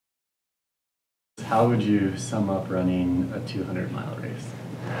How would you sum up running a 200-mile race?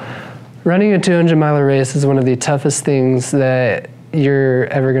 Running a 200-mile race is one of the toughest things that you're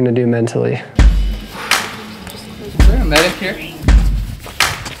ever going to do mentally. Is there a medic here?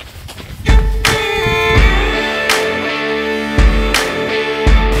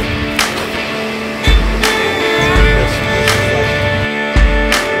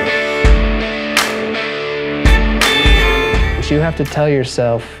 You have to tell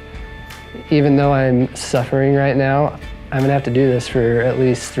yourself, even though I'm suffering right now, I'm going to have to do this for at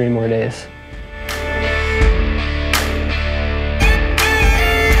least 3 more days.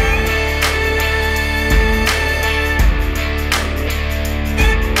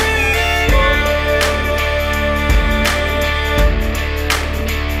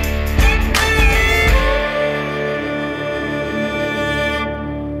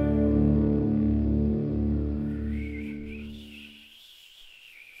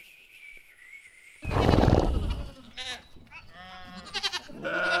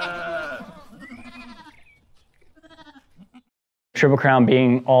 Triple Crown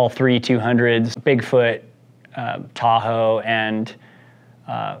being all 3 200s, Bigfoot, Tahoe, and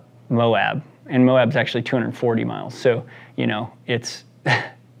Moab. And Moab's actually 240 miles. So, you know, it's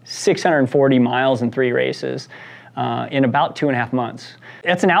 640 miles in 3 races in about 2.5 months.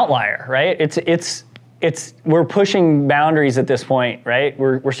 That's an outlier, right? We're pushing boundaries at this point, right?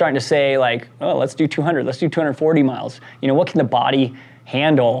 We're starting to say like, oh, let's do 200, let's do 240 miles. You know, what can the body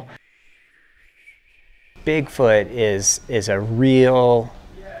handle? Bigfoot is a real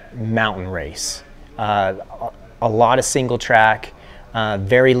mountain race. A lot of single track,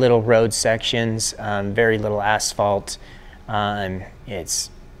 very little road sections, very little asphalt.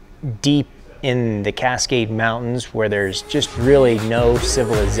 It's deep in the Cascade Mountains where there's just really no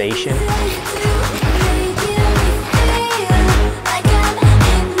civilization.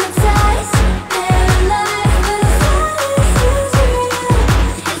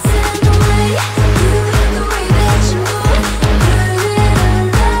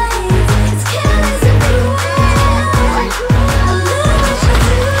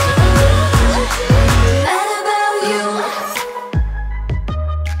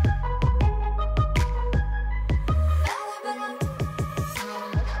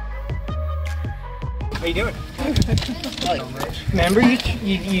 How you doing? Remember,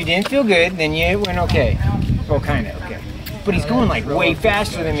 you didn't feel good, then you went okay. Well, kind of okay. But he's going like way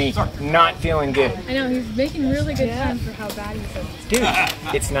faster than me, not feeling good. I know, he's making really good time for how bad he feels. Dude,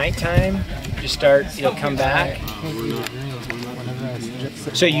 it's nighttime. Just start, you'll come back.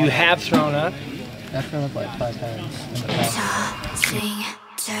 So you have thrown up? I've thrown up like 5 times in the past. Tossing,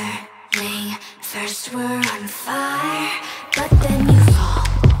 turning, first we're on fire, but then you fall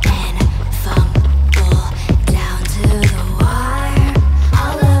and fumble down to the wire.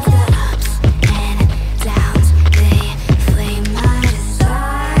 All of the ups and downs, they flame my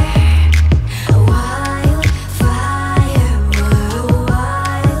desire. A wildfire, we're a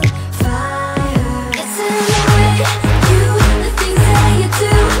wildfire. It's in the way you, the things that you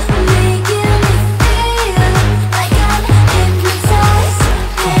do, making me feel like I'm hypnotized,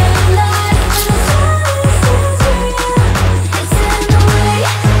 paralyzed, it's in the way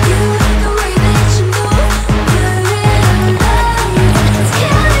you, the way that you move, you're in a it's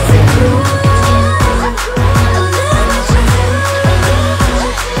killing me. I love what you do.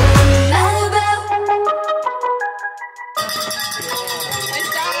 Mad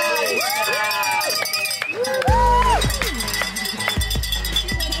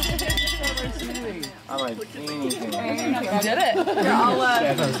I'm like, anything. You did it. You're all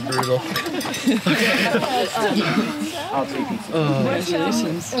That was brutal. I'll take it.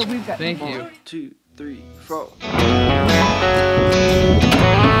 Congratulations. Thank you. 1, 2, 3, 4.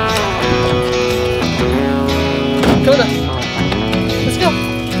 Coda, let's go.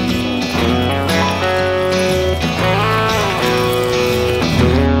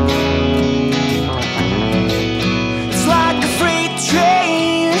 It's like a freight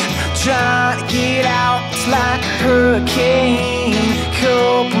train trying to get out. It's like a hurricane,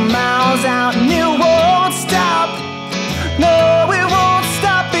 couple miles out, and it won't stop. No, it won't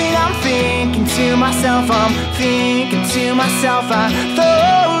stop. And I'm thinking to myself, I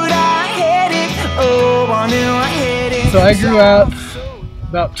thought I had it. Oh, I knew I had it. So I grew up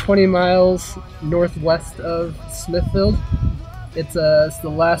about 20 miles northwest of Smithfield. It's the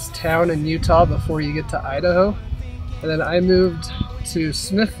last town in Utah before you get to Idaho. And then I moved to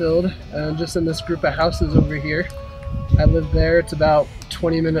Smithfield, just in this group of houses over here. I live there. It's about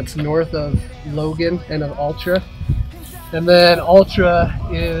 20 minutes north of Logan and of Altra. And then Altra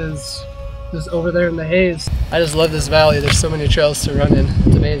is just over there in the haze. I just love this valley. There's so many trails to run in.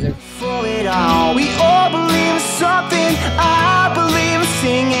 It's amazing. For it all, we all believe in something. I believe in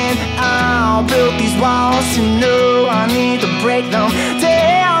singing. I built these walls to know I need to break them.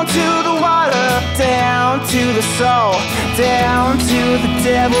 Down to the water, down to the soul, down to the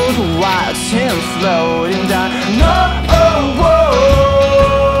devil to watch him floating down. No,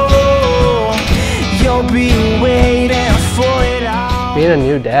 you'll be waiting for it all. Being a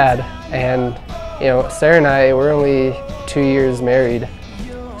new dad, and you know, Sarah and I, we're only 2 years married.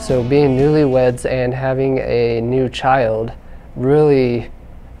 So being newlyweds and having a new child really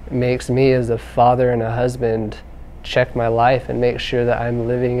makes me as a father and a husband check my life and make sure that I'm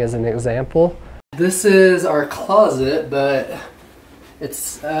living as an example. This is our closet, but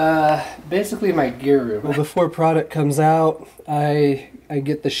it's basically my gear room. Well, before product comes out, I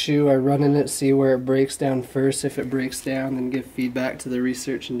get the shoe, I run in it, see where it breaks down first. If it breaks down, then give feedback to the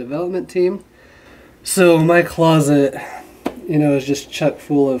research and development team. So my closet, you know, is just chock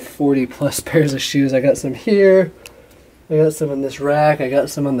full of 40 plus pairs of shoes. I got some here, I got some in this rack, I got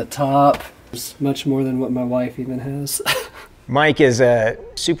some on the top. It's much more than what my wife even has. Mike is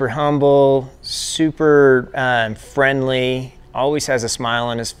super humble, super friendly, always has a smile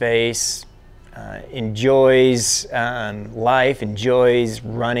on his face, enjoys life, enjoys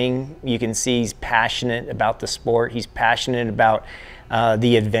running. You can see he's passionate about the sport. He's passionate about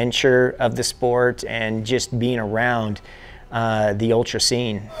the adventure of the sport and just being around the ultra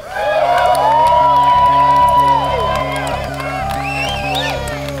scene.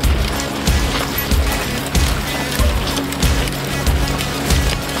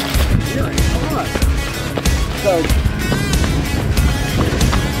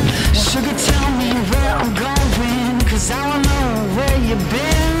 Sugar, tell me where I'm going, 'cause I wanna know where you've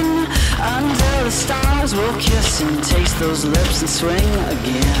been. Under the stars we'll kiss and taste those lips and swing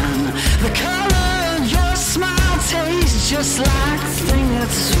again. The color of your smile tastes just like the thing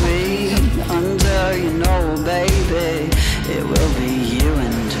that's sweet. Under, you know, baby, it will be you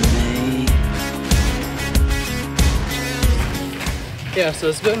and me. Yeah, so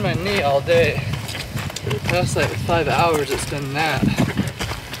it's been my knee all day. For the past like 5 hours it's been that.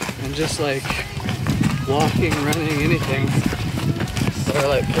 And just like walking, running, anything. Or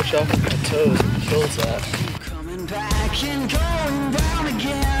like push off with my toes and kills that. Coming back and going down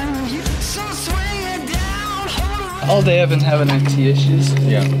again. So swing it down, hold All day I've been having IT issues.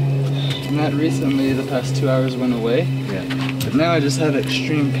 Yeah. And that recently, the past 2 hours went away. Yeah. But now I just have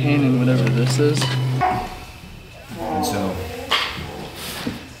extreme pain in whatever this is. And so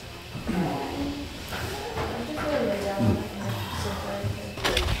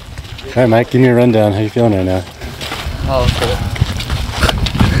all right, Mike, give me a rundown. How you feeling right now? Awful.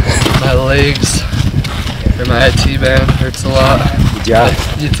 My legs, or my IT band hurts a lot. Good job.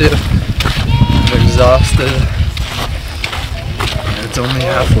 You too. I'm exhausted. And it's only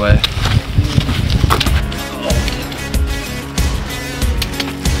halfway.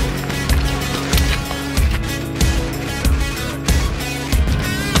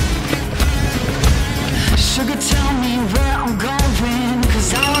 Sugar, tell me where I'm going,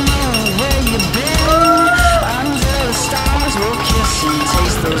 'cause I wanna know where you've been. Under the stars we'll kiss and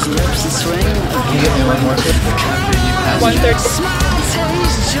taste those lips and swing. Can you get me one more tip? After you pass 1:30.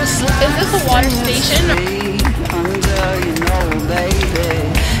 Is this a water station? Under, you know, baby,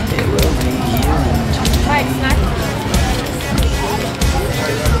 it will be you and me. Alright, snack.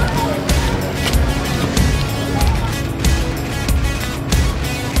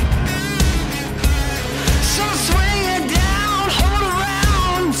 So swing it down, hold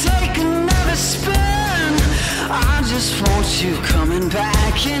around, take another spin. I just want you coming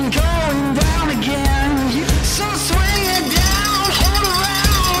back and going down again. So swing it down, hold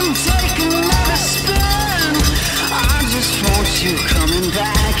around, take another spin. I just want you coming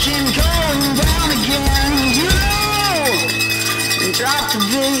back and going down again. You drop the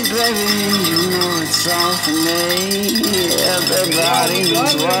beat, baby, you know it's all for me. Everybody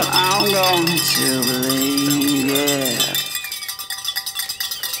knows what I'm going to believe, yeah.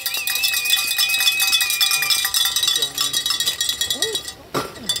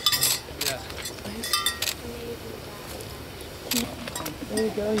 There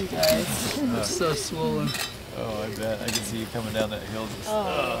you go, you guys. It's so swollen. Oh, I bet. I can see you coming down that hill. Just,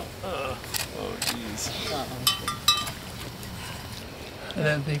 oh, jeez. I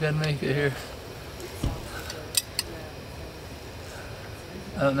didn't think I'd make it here.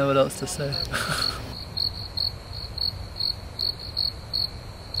 I don't know what else to say.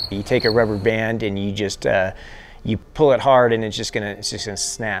 You take a rubber band and you just you pull it hard and it's just gonna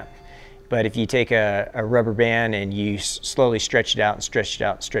snap. But if you take a rubber band and you slowly stretch it out and stretch it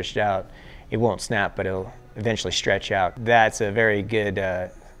out and stretch it out, it won't snap, but it'll eventually stretch out. That's a very good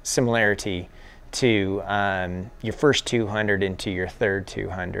similarity to your first 200 into your third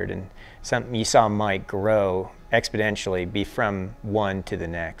 200, and something you saw Mike grow exponentially, be from one to the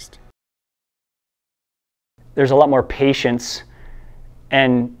next. There's a lot more patience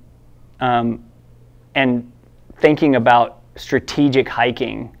and thinking about strategic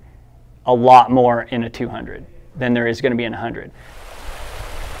hiking a lot more in a 200 than there is going to be in a 100.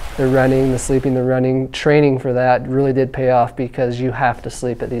 The running, the sleeping, the running, training for that really did pay off, because you have to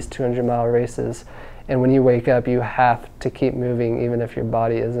sleep at these 200-mile races. And when you wake up, you have to keep moving even if your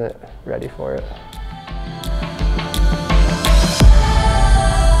body isn't ready for it.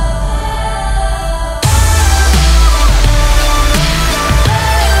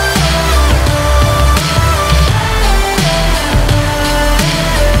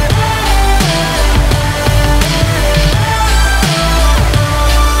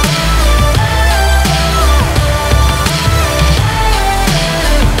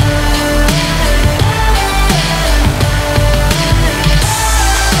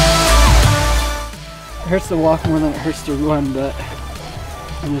 It hurts to walk more than it hurts to run, but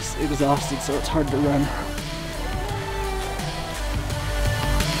I'm just exhausted, so it's hard to run.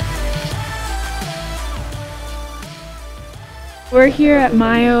 We're here at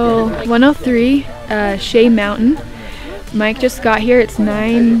mile 103, Shea Mountain. Mike just got here, it's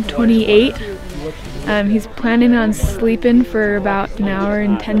 9:28. He's planning on sleeping for about an hour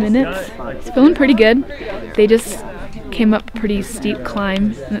and 10 minutes. He's feeling pretty good. They just came up a pretty steep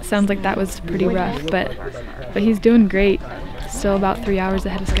climb, and it sounds like that was pretty rough, but he's doing great. Still about 3 hours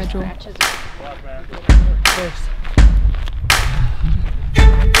ahead of schedule.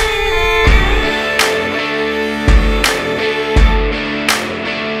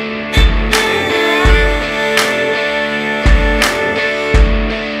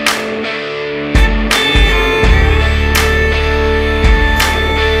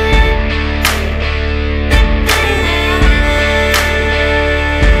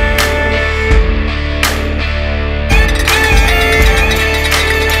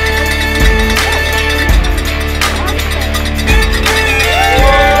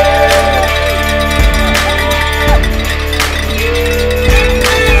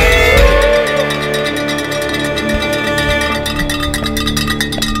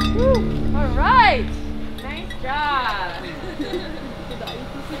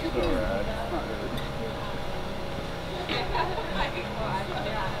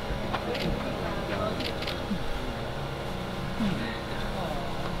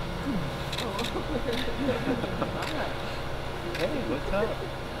 Hey, what's up?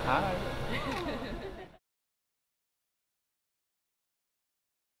 Hi.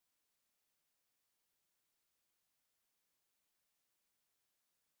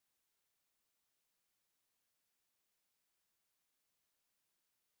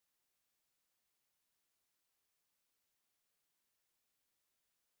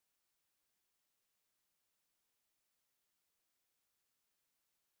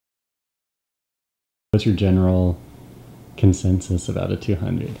 What's your general consensus about a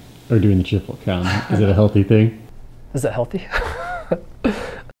 200 or doing the Triple Crown? Is it a healthy thing? Is it healthy?